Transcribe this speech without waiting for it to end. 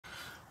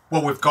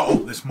Well, we've got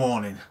up this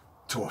morning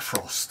to a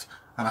frost,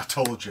 and I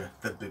told you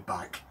they'd be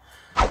back.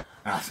 And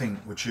I think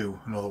we're due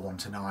another one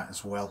tonight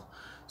as well.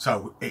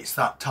 So it's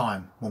that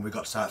time when we've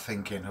got to start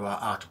thinking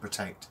about how to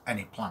protect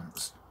any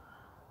plants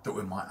that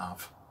we might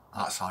have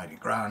outside the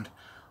ground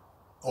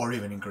or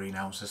even in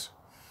greenhouses.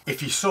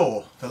 If you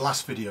saw the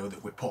last video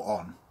that we put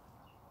on,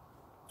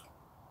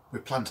 we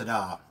planted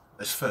out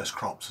as first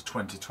crops of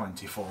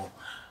 2024.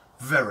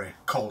 Very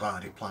cold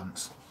hardy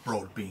plants,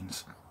 broad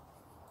beans.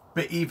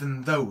 But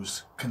even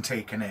those can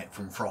take an hit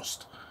from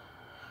frost.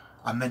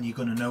 And then you're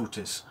going to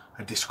notice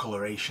a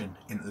discoloration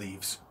in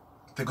leaves.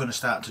 They're going to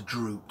start to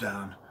droop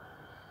down.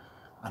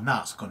 And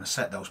that's going to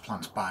set those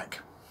plants back.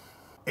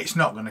 It's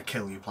not going to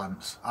kill your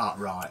plants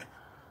outright.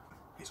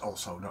 It's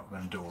also not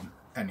going to do them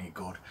any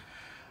good.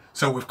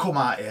 So we've come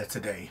out here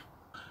today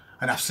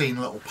and I've seen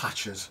little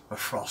patches of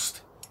frost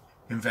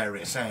in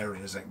various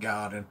areas at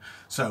garden.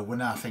 So we're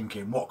now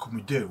thinking, what can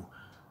we do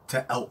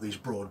to help these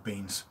broad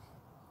beans?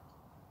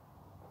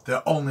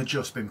 They're only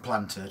just been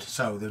planted,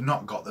 so they've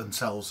not got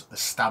themselves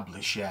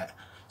established yet.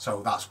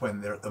 So that's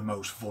when they're at the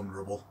most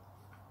vulnerable,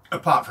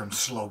 apart from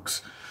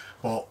slugs.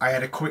 But I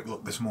had a quick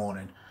look this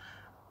morning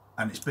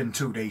and it's been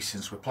 2 days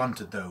since we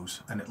planted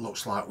those and it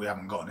looks like we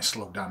haven't got any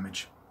slug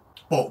damage.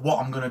 But what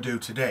I'm going to do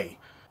today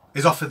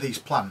is offer these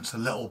plants a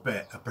little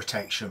bit of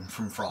protection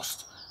from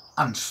frost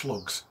and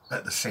slugs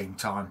at the same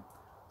time,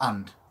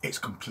 and it's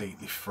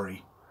completely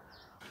free.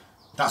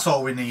 That's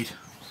all we need.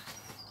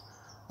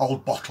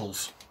 Old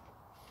bottles,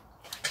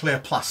 clear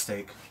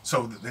plastic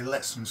so that they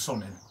let some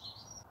sun in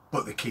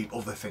but they keep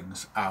other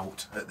things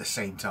out at the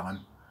same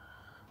time.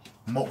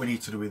 And what we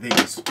need to do with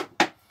these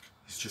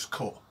is just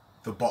cut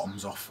the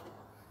bottoms off,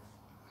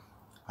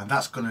 and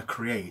that's going to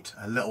create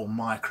a little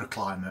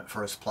microclimate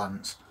for us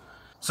plants.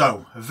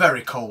 So a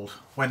very cold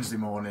Wednesday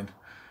morning,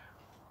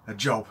 a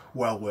job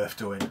well worth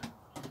doing.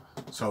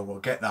 So we'll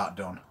get that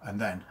done,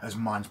 and then as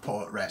mine's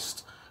put at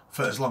rest,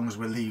 for as long as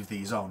we leave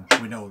these on,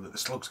 we know that the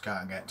slugs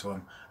can't get to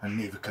them and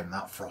neither can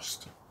that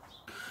frost.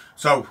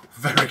 So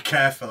very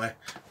carefully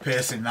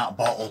piercing that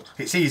bottle.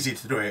 It's easy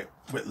to do it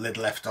with the lid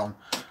left on,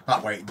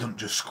 that way it doesn't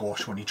just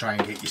squash when you try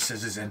and get your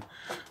scissors in.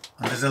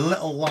 And there's a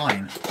little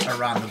line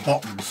around the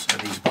bottoms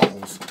of these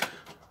bottles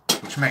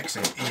which makes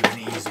it even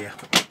easier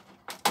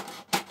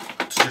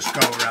to just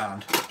go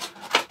around,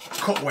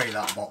 cut away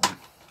that bottom,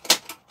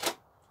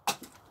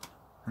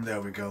 and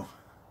there we go.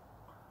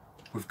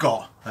 We've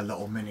got a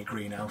little mini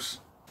greenhouse.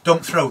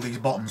 Don't throw these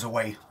bottoms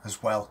away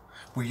as well.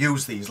 We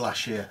used these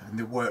last year and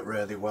they worked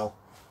really well.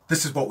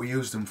 This is what we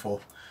used them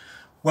for.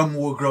 When we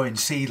were growing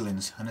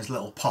seedlings and as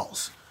little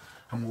pots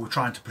and we were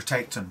trying to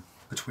protect them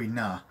between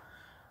now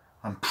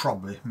and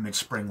probably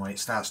mid-spring when it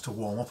starts to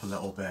warm up a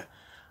little bit,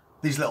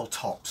 these little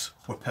tops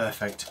were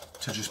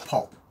perfect to just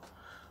pop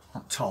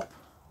on top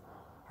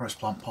for us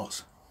plant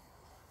pots.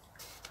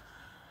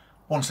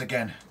 Once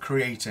again,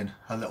 creating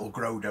a little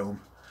grow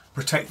dome,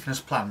 protecting us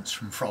plants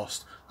from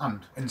frost and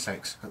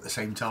insects at the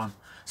same time.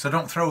 So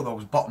don't throw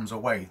those bottoms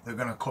away, they're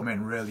going to come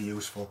in really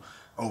useful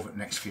over the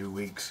next few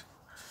weeks.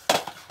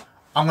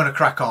 I'm going to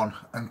crack on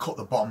and cut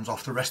the bottoms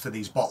off the rest of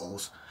these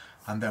bottles,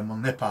 and then we'll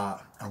nip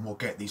out and we'll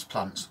get these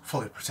plants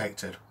fully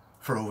protected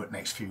for over the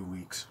next few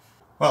weeks.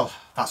 Well,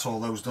 that's all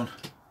those done,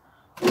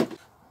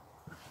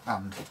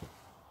 and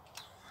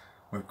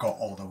we've got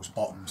all those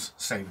bottoms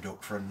saved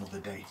up for another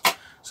day.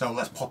 So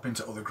let's pop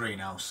into other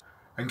greenhouse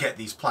and get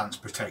these plants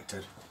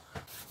protected.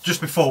 Just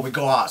before we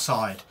go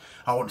outside,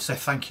 I want to say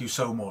thank you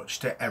so much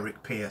to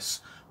Eric Pierce,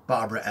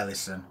 Barbara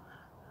Ellison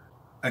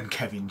and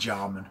Kevin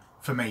Jarman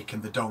for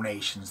making the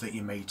donations that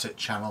you made to the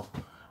channel.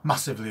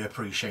 Massively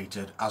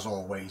appreciated as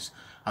always,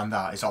 and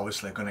that is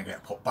obviously going to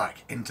get put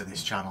back into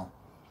this channel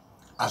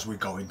as we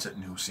go into the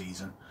new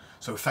season.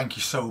 So thank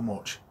you so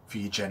much for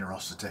your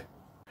generosity.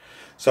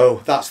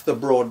 So that's the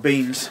broad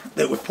beans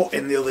that we put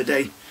in the other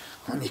day,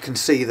 and you can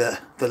see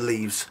that the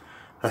leaves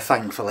are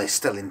thankfully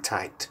still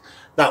intact.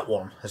 That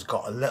one has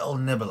got a little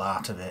nibble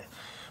out of it,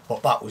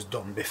 but that was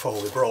done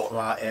before we brought them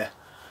out here.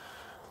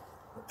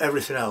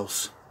 Everything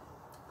else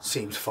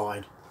seems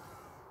fine.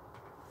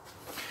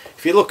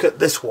 If you look at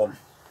this one,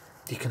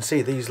 you can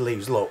see these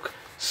leaves look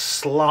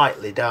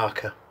slightly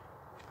darker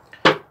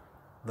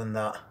than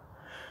that,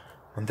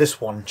 and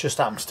this one just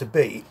happens to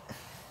be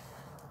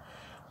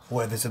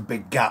where there's a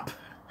big gap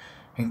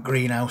in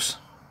greenhouse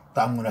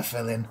that I'm going to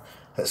fill in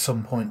at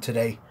some point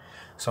today.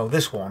 So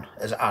this one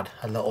has had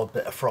a little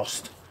bit of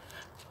frost,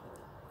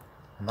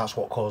 and that's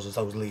what causes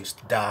those leaves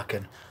to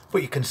darken,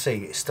 but you can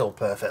see it's still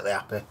perfectly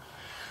happy.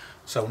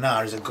 So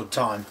now is a good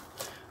time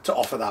to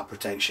offer that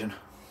protection.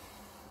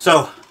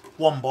 So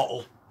one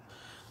bottle,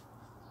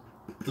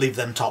 leave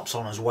them tops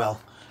on as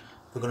well,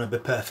 they're going to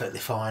be perfectly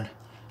fine,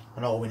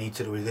 and all we need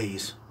to do with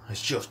these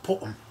is just put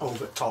them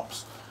over the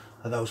tops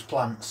of those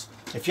plants.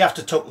 If you have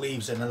to tuck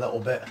leaves in a little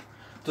bit,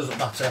 doesn't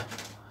matter,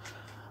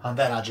 and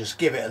then I just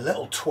give it a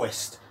little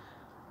twist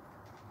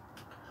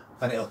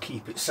and it'll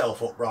keep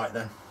itself upright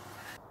then.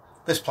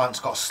 This plant's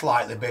got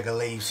slightly bigger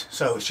leaves,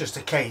 so it's just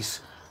a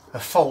case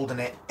of folding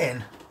it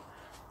in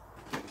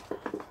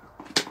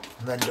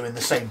and then doing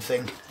the same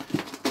thing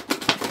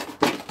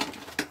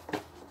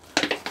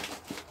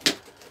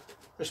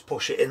Just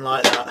push it in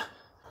like that.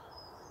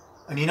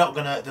 And you're not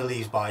going to hurt the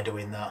leaves by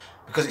doing that,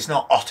 because it's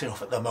not hot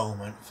enough at the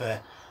moment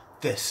for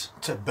this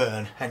to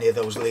burn any of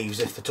those leaves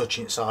if they're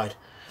touching inside.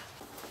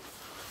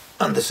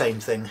 And the same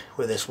thing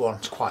with this one.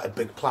 It's quite a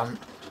big plant.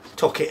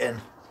 Tuck it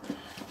in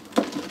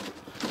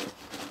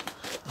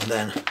and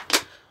then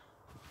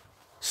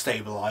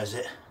stabilise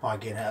it by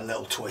giving it a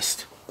little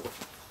twist.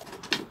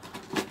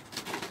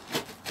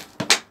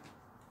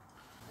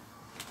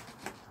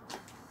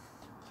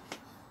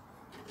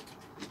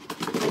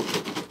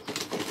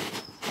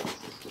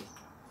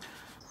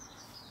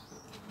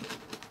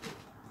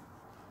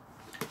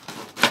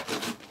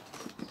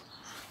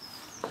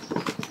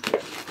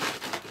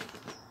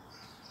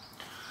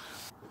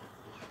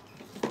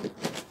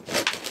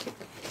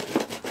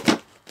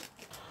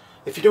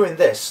 If you're doing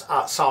this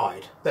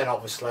outside, then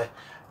obviously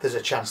there's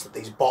a chance that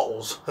these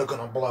bottles are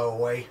going to blow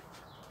away.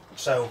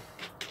 So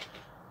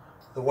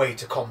the way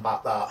to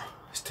combat that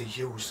is to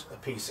use a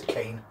piece of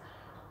cane,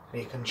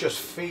 and you can just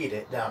feed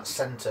it down the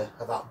centre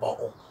of that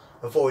bottle,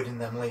 avoiding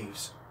them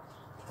leaves,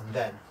 and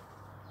then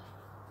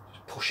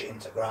just push it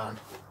into the ground,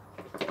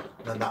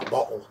 and then that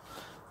bottle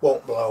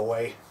won't blow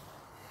away.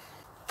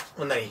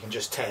 And then you can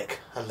just take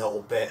a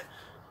little bit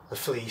of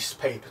fleece,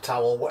 paper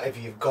towel, whatever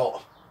you've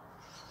got,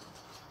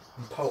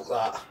 and poke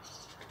that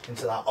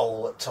into that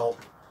hole at the top,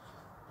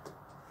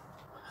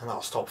 and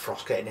that'll stop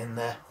frost getting in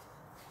there.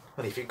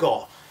 And if you've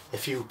got a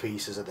few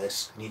pieces of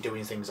this and you're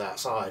doing things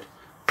outside,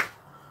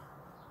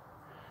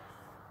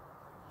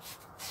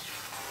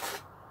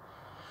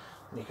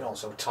 and you can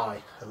also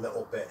tie a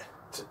little bit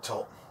to the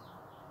top.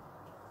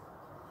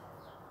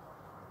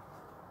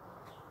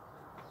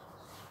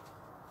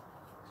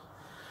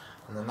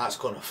 And then that's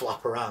going to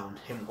flap around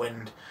in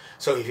wind.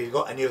 So if you've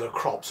got any other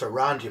crops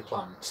around your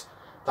plants,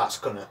 that's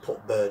going to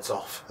put birds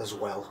off as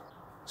well.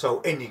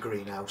 So in your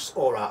greenhouse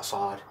or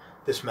outside,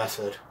 this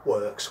method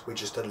works with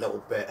just a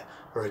little bit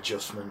of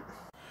adjustment.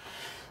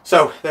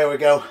 So there we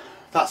go,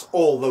 that's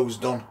all those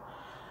done.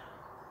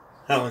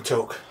 It only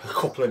took a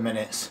couple of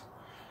minutes,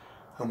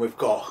 and we've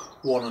got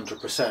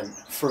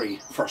 100% free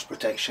frost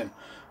protection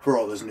for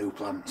all those new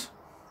plants.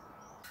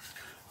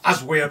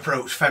 As we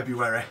approach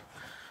February,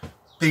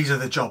 these are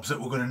the jobs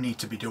that we're going to need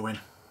to be doing.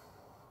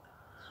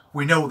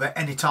 We know that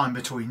any time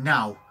between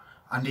now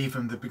and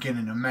even the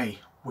beginning of May,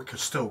 we could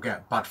still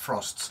get bad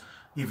frosts,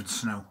 even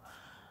snow.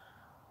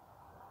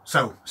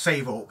 So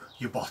save up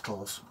your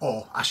bottles,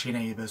 or ask your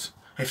neighbours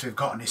if they've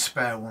got any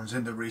spare ones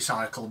in the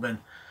recycle bin.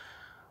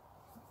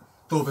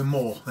 They'll be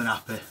more than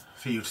happy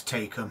for you to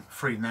take them,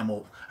 freeing them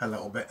up a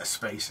little bit of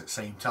space at the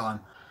same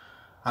time.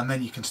 And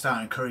then you can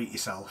start and create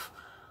yourself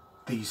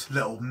these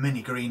little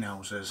mini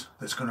greenhouses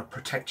that's going to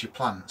protect your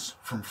plants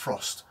from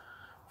frost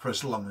for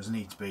as long as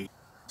needs be.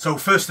 So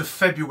 1st of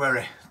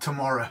February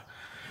tomorrow,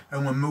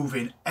 and we're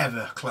moving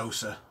ever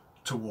closer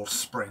towards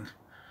spring,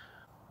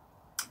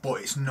 but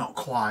it's not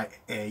quite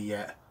here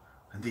yet,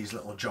 and these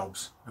little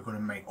jobs are going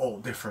to make all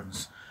the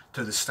difference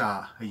to the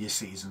start of your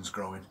season's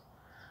growing.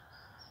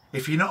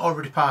 If you're not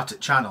already part of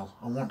the channel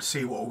and want to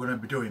see what we're going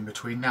to be doing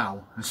between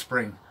now and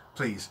spring,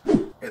 please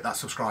hit that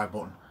subscribe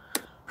button,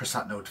 press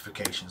that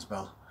notifications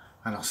bell,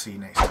 and I'll see you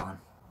next time.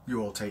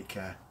 You all take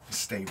care and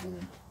stay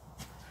warm.